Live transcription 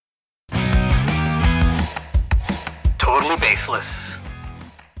Totally Baseless.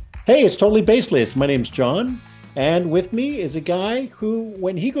 Hey, it's Totally Baseless. My name's John, and with me is a guy who,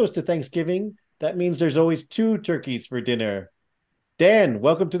 when he goes to Thanksgiving, that means there's always two turkeys for dinner. Dan,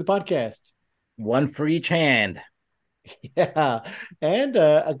 welcome to the podcast. One for each hand. Yeah, and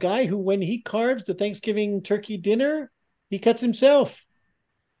a guy who, when he carves the Thanksgiving turkey dinner, he cuts himself.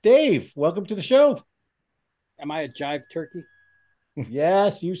 Dave, welcome to the show. Am I a jive turkey?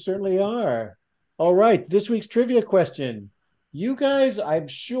 Yes, you certainly are. All right, this week's trivia question. You guys, I'm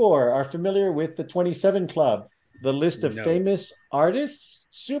sure, are familiar with the 27 Club, the list of famous artists,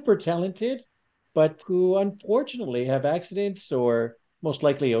 super talented, but who unfortunately have accidents or most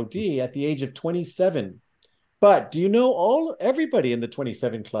likely OD at the age of 27. But do you know everybody in the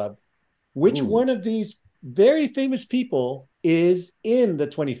 27 Club? Which one of these very famous people is in the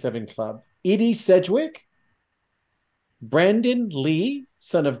 27 Club? Edie Sedgwick, Brandon Lee,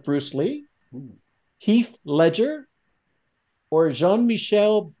 son of Bruce Lee, Heath Ledger, or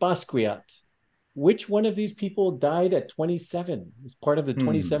Jean-Michel Basquiat? Which one of these people died at 27 as part of the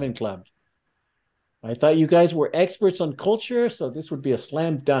 27 Club? I thought you guys were experts on culture, so this would be a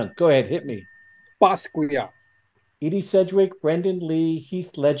slam dunk. Go ahead, hit me. Basquiat. Edie Sedgwick, Brandon Lee,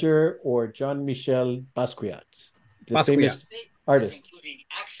 Heath Ledger, or Jean-Michel Basquiat? The famous artist. Including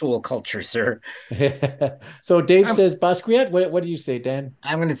actual culture, sir. So Dave says Basquiat. What do you say, Dan?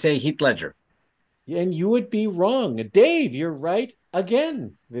 I'm going to say Heath Ledger. And you would be wrong. Dave, you're right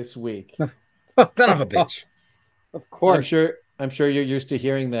again this week. Son of a bitch. Of course. I'm sure you're used to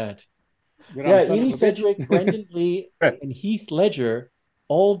hearing that. Yeah, Edie Sedgwick, Brandon Lee, and Heath Ledger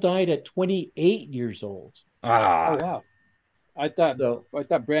all died at 28 years old. Oh wow. I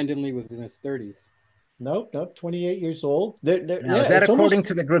thought Brandon Lee was in his 30s. Nope, 28 years old. Is that according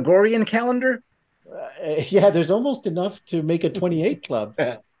to the Gregorian calendar? There's almost enough to make a 28 club,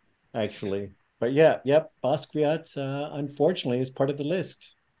 actually. But Basquiat, unfortunately, is part of the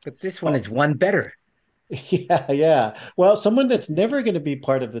list. But this one is one better. Yeah. Well, someone that's never going to be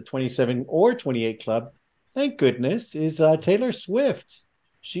part of the 27 or 28 club, thank goodness, is Taylor Swift.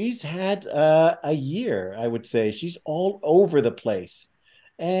 She's had a year, I would say. She's all over the place,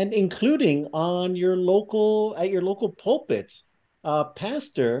 and including on your local pulpit.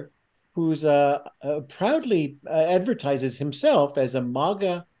 Pastor who's proudly advertises himself as a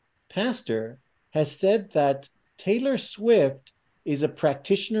MAGA pastor has said that Taylor Swift is a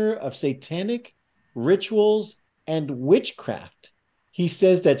practitioner of satanic rituals and witchcraft. He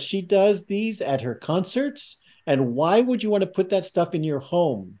says that she does these at her concerts. And why would you want to put that stuff in your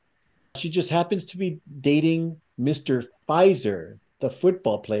home? She just happens to be dating Mr. Pfizer, the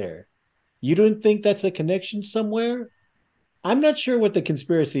football player. You don't think that's a connection somewhere? I'm not sure what the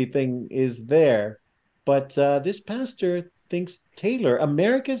conspiracy thing is there, but this pastor thinks Taylor,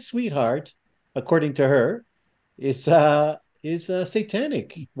 America's sweetheart, according to her, is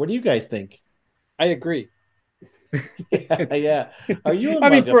satanic. What do you guys think? I agree. Yeah. Are you a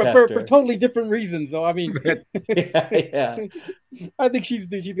MAGA for pastor? totally different reasons, though. I mean, yeah. I think she's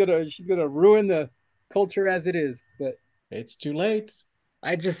gonna ruin the culture as it is, but it's too late.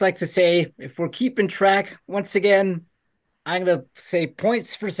 I'd just like to say, if we're keeping track, once again, I'm gonna say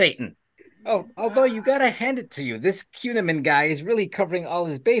points for Satan. Oh, although you gotta hand it to you, this Kuhneman guy is really covering all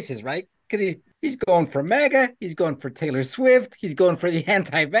his bases, right? Because he's going for MAGA, he's going for Taylor Swift, he's going for the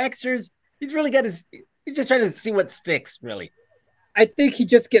anti-vaxxers. He's really got he's just trying to see what sticks, really. I think he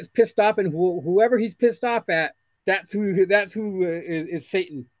just gets pissed off, and whoever he's pissed off at, that's who is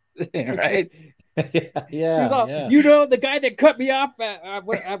Satan, right? Yeah. You know, the guy that cut me off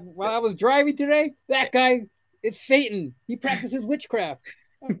while I was driving today, that guy is Satan. He practices witchcraft.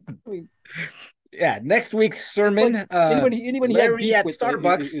 I mean, next week's sermon. Like anybody Larry at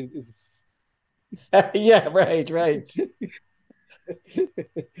Starbucks. Yeah, right.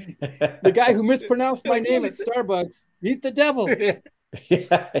 The guy who mispronounced my name at Starbucks, he's the devil.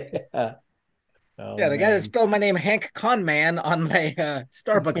 Yeah. Oh, the guy that spelled my name Hank Conman on my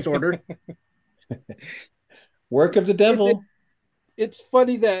Starbucks order. Work of the devil. It's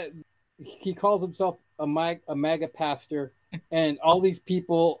funny that he calls himself a MAGA pastor, and all these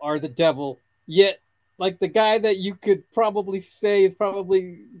people are the devil. Yet, like, the guy that you could probably say is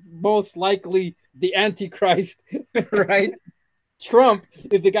probably most likely the Antichrist, right? Trump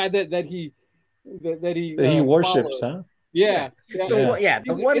is the guy that he worships, follows. huh? Yeah. The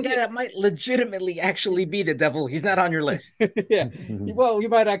one guy that might legitimately actually be the devil. He's not on your list. Yeah. Well, he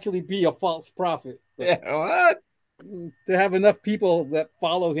might actually be a false prophet. What? To have enough people that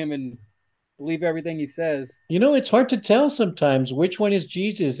follow him and believe everything he says. You know, it's hard to tell sometimes which one is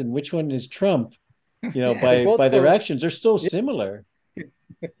Jesus and which one is Trump. You know, by their actions, they're so similar.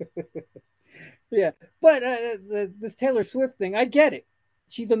 Yeah, but this Taylor Swift thing, I get it.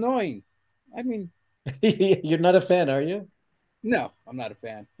 She's annoying. I mean, You're not a fan, are you? no, I'm not a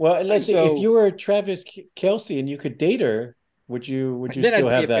fan. Well, let's And see. If so you were Travis Kelsey and you could date her, would you then still I'd be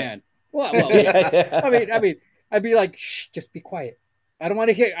have a that? fan. Well, yeah. Yeah, yeah. I'd be like, shh, just be quiet. I don't want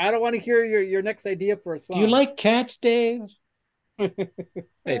to hear. I don't want to hear your next idea for a Do you song. like cats, Dave?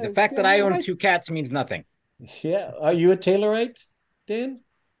 Hey, the fact that I Yeah, own two cats means nothing. Yeah. Are you a Taylorite, Dan?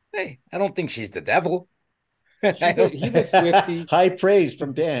 Hey, I don't think she's the devil. I don't. he's a Swifty. High praise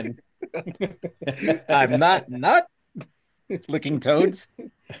from Dan. I'm not licking toads.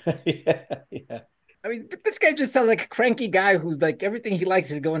 Yeah, yeah. I mean, but this guy just sounds like a cranky guy who's like everything he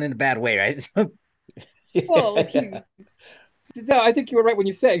likes is going in a bad way, right? So, Well, Yeah. no, I think you were right when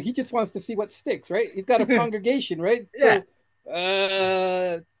you said he just wants to see what sticks, right? He's got a congregation, right? yeah.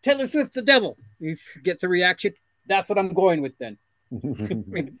 So, Taylor Swift's the devil. He gets a reaction. That's what I'm going with then. I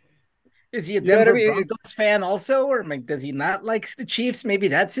mean, is he a You know what I Denver mean? Broncos fan also, or like, does he not like the Chiefs? Maybe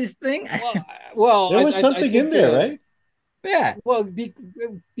that's his thing. Well, There was I something in think there, right? Yeah. well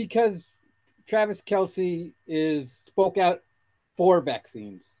because Travis Kelsey is spoke out for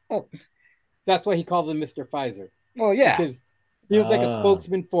vaccines. Oh, That's why he calls him Mr. Pfizer well, yeah. because he was like a Ah.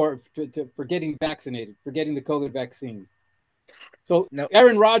 spokesman for getting vaccinated, for getting the COVID vaccine. So No.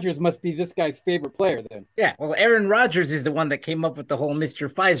 Aaron Rodgers must be this guy's favorite player then. Yeah. Well, Aaron Rodgers is the one that came up with the whole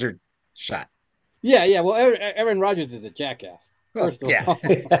Mr. Pfizer shot. Yeah, yeah. Well, Aaron Rodgers is a jackass. Oh, First of yeah. all,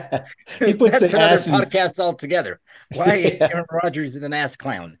 Yeah. He puts That's the another ass in podcast altogether. Why yeah. Aaron Rodgers is an ass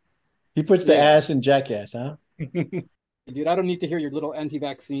clown. He puts the yeah, ass in jackass, huh? dude. I don't need to hear your little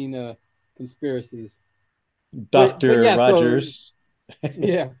anti-vaccine conspiracies. But Dr. yeah. So Rogers.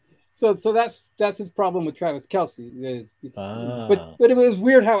 yeah. So that's his problem with Travis Kelsey. Ah. But it was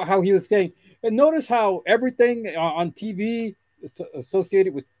weird how he was saying. And notice how everything on TV is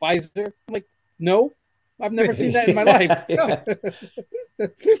associated with Pfizer. I'm like, no, I've never seen that in my life. Yeah, No. yeah.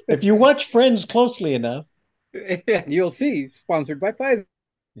 If you watch Friends closely enough, You'll see sponsored by Pfizer.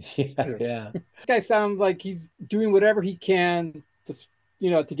 yeah, yeah. This guy sounds like he's doing whatever he can to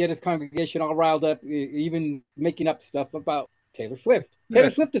to get his congregation all riled up, even making up stuff about Taylor Swift.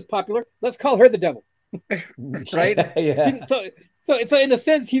 Taylor Swift is popular. Let's call her the devil. Right? Yeah, yeah. So in a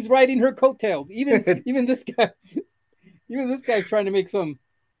sense, he's riding her coattails. Even this guy, even this guy's trying to make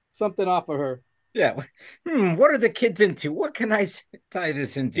something off of her. Yeah. What are the kids into? What can I tie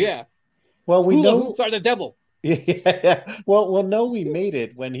this into? Yeah, Well, we hula know. hoops are the devil. Yeah, yeah. Well, we'll know we made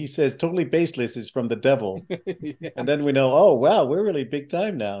it when he says totally baseless is from the devil. Yeah. And then we know, oh, wow, we're really big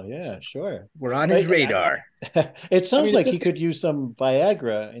time now. Yeah, sure. We're on his Like, radar. it I sounds mean, if like he could use some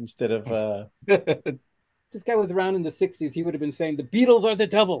Viagra instead of this guy was around in the '60s, he would have been saying the Beatles are the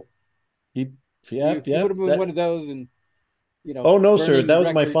devil. he He, yep, he would yep. have been That one of those, and oh no, sir, that burning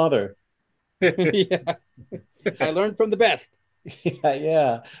was my records. father. Yeah, I learned from the best. Yeah,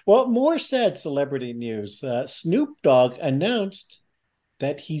 yeah. Well, more sad celebrity news. Snoop Dogg announced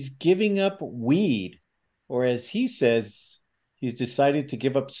that he's giving up weed, or as he says, he's decided to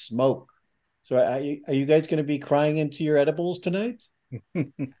give up smoke. So, are you guys going to be crying into your edibles tonight?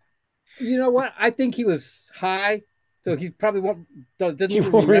 You know what? I think he was high, so he probably doesn't You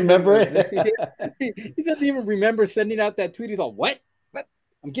even won't remember remember. it. He doesn't even remember sending out that tweet. He's like, "What? What?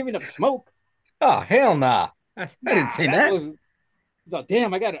 I'm giving up smoke? Oh, hell nah. I didn't Nah, say that that. was." He's like,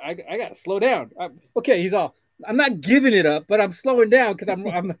 "Damn, I got to slow down." Okay, he's all. I'm not giving it up, but I'm slowing down because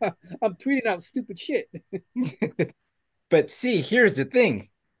I'm tweeting out stupid shit. But see, here's the thing.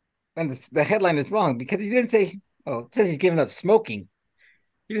 And the headline is wrong because he didn't say, oh, it says he's giving up smoking.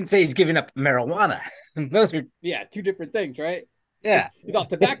 He didn't say he's giving up marijuana. Those are, Yeah, two different things, right? yeah. He's all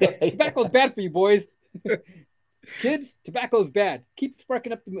tobacco's bad for you boys. Kids, tobacco's bad. Keep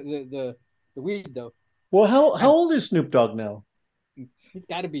sparking up the weed though. Well, how old is Snoop Dogg now? He's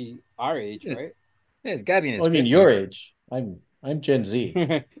got to be our age, right? Yeah, he's got to be in Oh, his I mean your 50s. age. I'm Gen Z.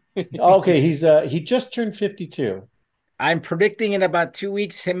 Okay, he just turned 52. I'm predicting in about 2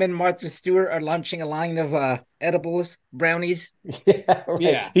 weeks, him and Martha Stewart are launching a line of edibles, brownies. Yeah, right.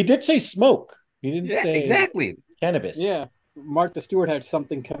 Yeah, He did say smoke. He didn't Yeah, say exactly. cannabis. yeah. Martha Stewart had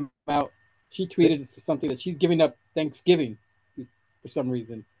something come out. She tweeted something that she's giving up Thanksgiving for some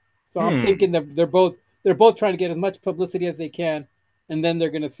reason. So I'm Hmm. thinking that they're both trying to get as much publicity as they can, and then they're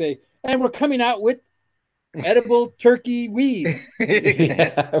gonna say, "And we're coming out with edible turkey weed."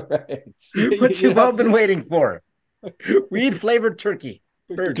 Yeah, right. What you've all been waiting for. Weed flavored turkey.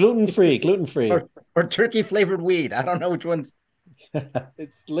 Or, Gluten free, gluten free. or turkey flavored weed. I don't know which one's.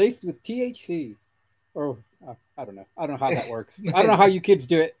 It's laced with THC, or I don't know. I don't know how that works. I don't know how you kids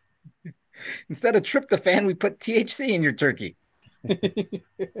do it. Instead of tryptophan, we put THC in your turkey.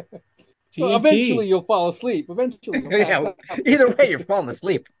 Well, eventually TNT. you'll fall asleep. Eventually you'll pass Yeah, out. either way, you're falling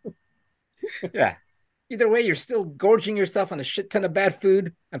asleep. Yeah. Either way, you're still gorging yourself on a shit ton of bad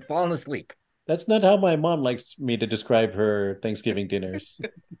food and falling asleep. That's not how my mom likes me to describe her Thanksgiving dinners.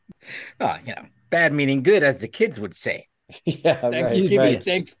 Oh, bad meaning good, as the kids would say. Yeah, right, Thanksgiving, right.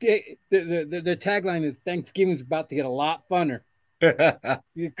 Thanksgiving. The tagline is Thanksgiving's about to get a lot funner. Yeah.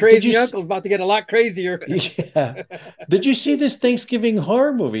 Your Did you crazy uncle's about to get a lot crazier. yeah. Did you see this Thanksgiving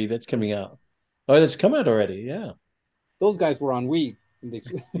horror movie that's coming out? Oh, that's come out already. Yeah. Those guys were on weed. And they,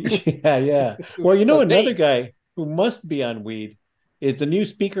 Yeah, yeah. Well, but another they, guy who must be on weed is the new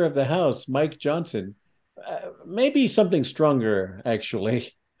Speaker of the House, Mike Johnson. Maybe something stronger,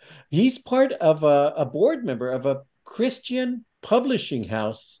 actually. He's part of a board member of a Christian publishing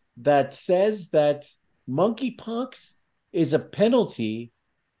house that says that monkeypox is a penalty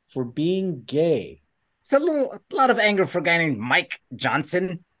for being gay. It's a lot of anger for a guy named Mike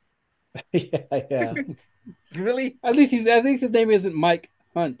Johnson. Yeah, yeah. Really? at least his name isn't Mike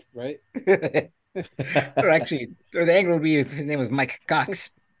Hunt, right? Or the anger would be if his name was Mike Cox.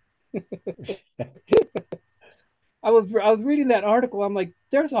 I was reading that article. I'm like,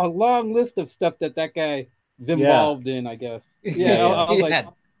 there's a long list of stuff that guy is Yeah, involved in. I guess. yeah, Yeah, yeah. I was Yeah,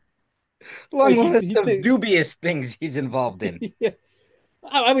 long like list of dubious things he's involved in. yeah.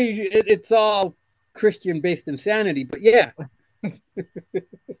 I mean, it's all Christian based insanity, but yeah,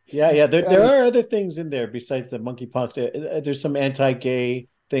 Yeah, yeah. I There mean, are other things in there besides the monkeypox. There's some anti-gay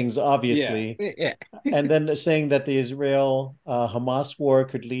things, yeah, obviously, Yeah. and then saying that the Israel Hamas war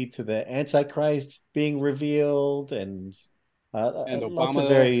could lead to the Antichrist being revealed, and and lots of Obama,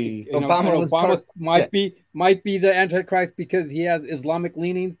 very Obama was Obama part. Yeah. might be the Antichrist because he has Islamic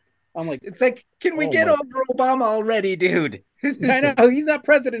leanings. I'm like, It's like, can we oh get my, over Obama already, dude? I know he's not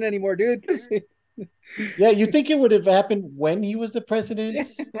president anymore, dude. yeah. You think it would have happened when he was the president,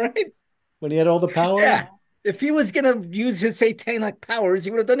 Yeah, right? when he had all the Yeah. power? If he was gonna use his satanic powers,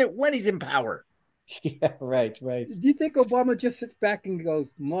 he would have done it when he's in power. Yeah, right, right. Do you think Obama just sits back and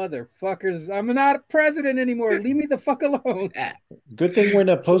goes, "Motherfuckers, I'm not a president anymore. Leave me the fuck alone." Yeah. Good thing we're in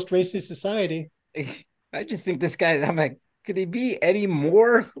a post-racist society. I just think this guy, I'm like, could he be any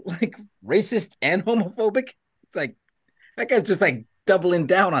more like racist and homophobic? It's like that guy's just like doubling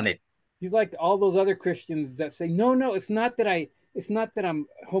down on it. He's like all those other Christians that say, "No, no, it's not that I'm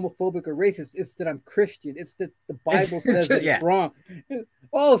homophobic or racist. It's that I'm Christian. It's that the Bible says that it's Yeah. wrong."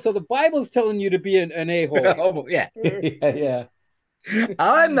 Oh, so the Bible's telling you to be an a-hole. Yeah. Yeah, yeah.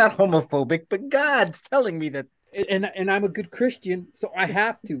 I'm not homophobic, but God's telling me that. And I'm a good Christian, so I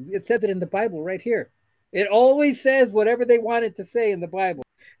have to. It says it in the Bible right here. It always says whatever they want it to say in the Bible.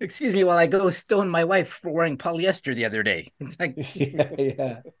 Excuse me while I go stone my wife for wearing polyester the other day. It's like Yeah,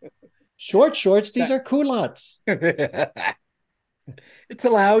 yeah. Short shorts, these That are culottes. it's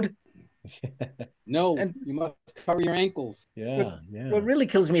allowed. no, And you must cover your ankles. Yeah, what yeah. really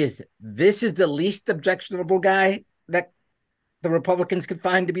kills me is this is the least objectionable guy that the Republicans could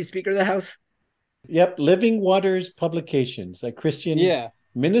find to be Speaker of the House. Yep, Living Waters Publications, a Christian Yeah,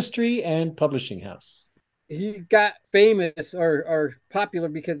 ministry and publishing house. he got famous or popular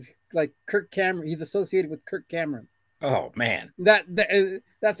because like Kirk Cameron, he's associated with Kirk Cameron. Oh man.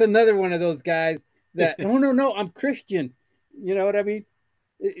 That's another one of those guys that oh no no I'm Christian, you know what I mean?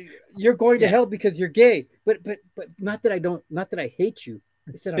 You're going to Yeah. hell because you're gay, but not that I hate you.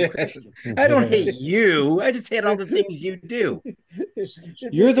 It's that I'm Christian. I don't hate you. I just hate all the things you do.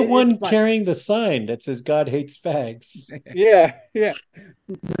 You're the one It's my carrying the sign that says God hates fags. yeah yeah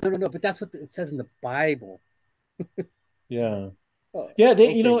no but that's what it says in the Bible. Yeah. Oh, Yeah,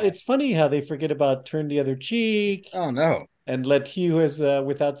 okay, man. it's funny how they forget about turn the other cheek Oh no. and let he who is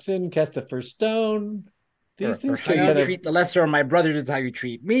without sin cast the first stone. These Or things how can you kind of, treat the lesser of my brothers is how you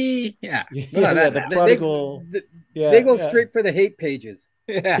treat me. Yeah. None yeah, of yeah, that the now. prodigal. They Yeah, go yeah. straight for the hate pages.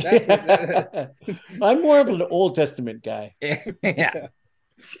 Yeah. That's what. Yeah. I'm more of an Old Testament guy, Yeah. Yeah,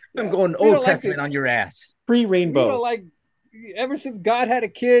 I'm yeah. going We Old don't like Testament to. on your ass. We don't pre-rainbow. like. Ever since God had a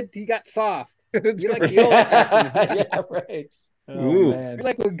kid, he got soft. That's We like right. the Old Testament. Yeah, right. Oh Ooh. We man.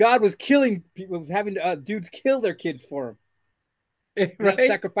 like when God was killing people, was having dudes kill their kids for him, not Right?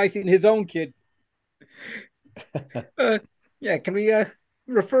 sacrificing his own kid. Uh, yeah, can we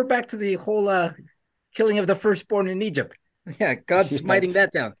refer back to the whole killing of the firstborn in Egypt? Yeah, God Yeah. smiting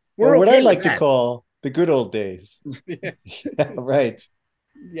that down. Or We're what I okay with like to that. call the good old days. Yeah. Yeah, right.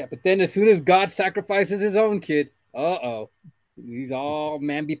 Yeah, but then as soon as God sacrifices his own kid, he's all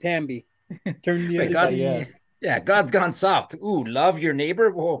mamby pamby. Turn the Wait, other Yeah, God, yeah. cheek. yeah, God's gone soft. Ooh, love your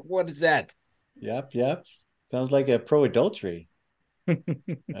neighbor. Whoa, what is that? Yep, yep. Sounds like a pro adultery. I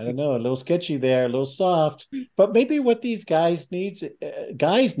don't know, a little sketchy there, a little soft. But maybe what these guys need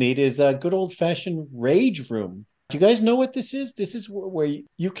is a good old fashioned rage room. Do you guys know what this is? This is where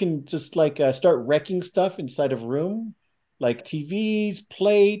you can just like start wrecking stuff inside of a room, like TVs,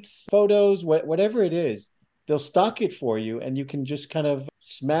 plates, photos, whatever it is. They'll stock it for you, and you can just kind of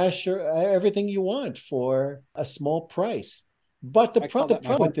smash everything you want for a small price. But I call the that my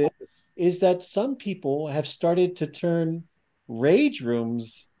problem home with this office. is that some people have started to turn rage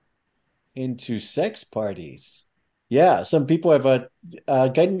rooms into sex parties. Yeah, some people have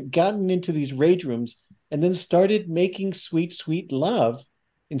gotten into these rage rooms and then started making sweet, sweet love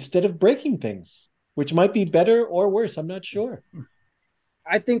instead of breaking things, which might be better or worse. I'm not sure.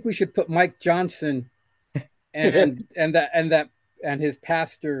 I think we should put Mike Johnson and that and his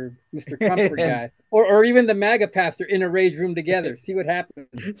pastor, Mr. Comfort And guy, or even the MAGA pastor in a rage room together. See what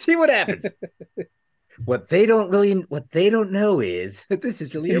happens. see what happens. What they don't know is that this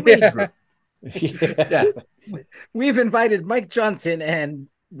is really a rage Yeah. room. Yeah. Yeah. We've invited Mike Johnson and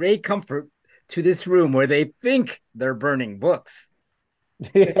Ray Comfort to this room where they think they're burning books.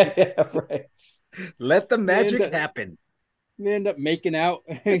 Yeah, right. Let the They end magic up happen. they end up making out,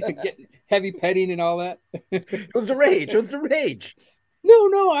 getting heavy petting and all that. It was the rage. It was the rage. No,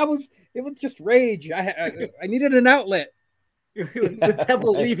 it was just rage. I needed an outlet. It was the Yeah,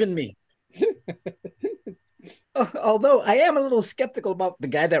 devil right. leaving me. Although I am a little skeptical about the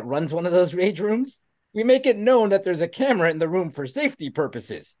guy that runs one of those rage rooms. We make it known that there's a camera in the room for safety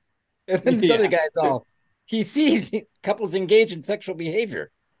purposes. And then this other Yeah. guy's all, he sees couples engage in sexual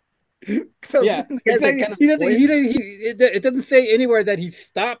behavior. So Yeah, the guy's like exactly. kind of He doesn't. toying. It doesn't say anywhere that he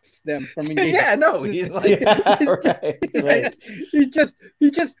stops them from engaging. Yeah, no, he's like, Yeah, right, right. He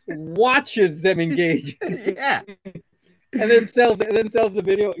just watches them engage, yeah. and then sells the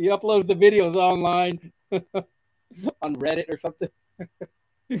video. He uploads the videos online on Reddit or something.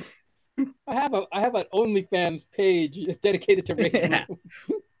 I have an OnlyFans page dedicated to rage Yeah. room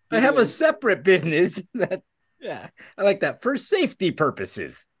I have a videos. separate business that, yeah, I like that for safety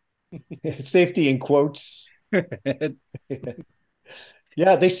purposes. Safety in quotes.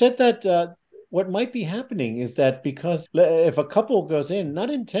 Yeah, they said that what might be happening is that because if a couple goes in, not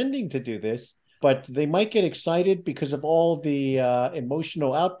intending to do this, but they might get excited because of all the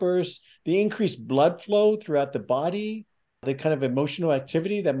emotional outbursts, the increased blood flow throughout the body, the kind of emotional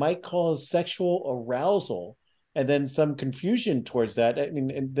activity that might cause sexual arousal, and then some confusion towards that. I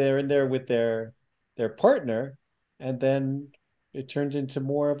mean, and they're in there with their partner, and then it turns into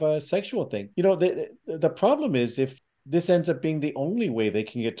more of a sexual thing. The problem is if this ends up being the only way they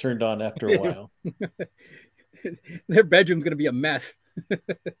can get turned on after a while. Their bedroom's gonna be a mess.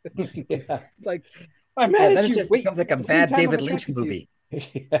 Yeah. It's like, I'm Yeah, mad then at it you. just Wait, becomes like a at the same bad time, I'm David Lynch attracted to you.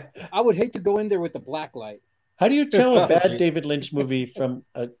 movie. Yeah. I would hate to go in there with the black light. How do you tell a Oh, bad gee. David Lynch movie from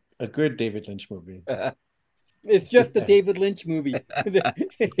a good David Lynch movie? It's just a Yeah. David Lynch movie. Yeah,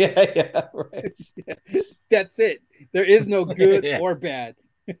 yeah, right. That's it. There is no good Yeah. or bad.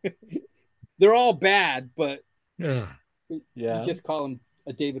 They're all bad, but you Yeah. just call them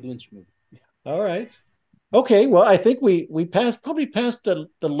a David Lynch movie. All right. Okay, well, I think we probably passed the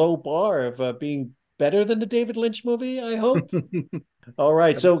low bar of being better than the David Lynch movie, I hope. All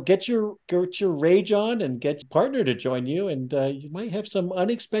right, so get your rage on and get your partner to join you, and you might have some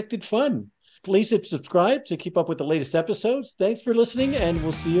unexpected fun. Please subscribe to keep up with the latest episodes. Thanks for listening, and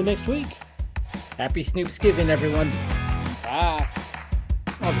we'll see you next week. Happy Snoopsgiving, everyone. Ah,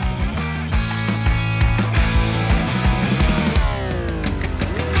 oh,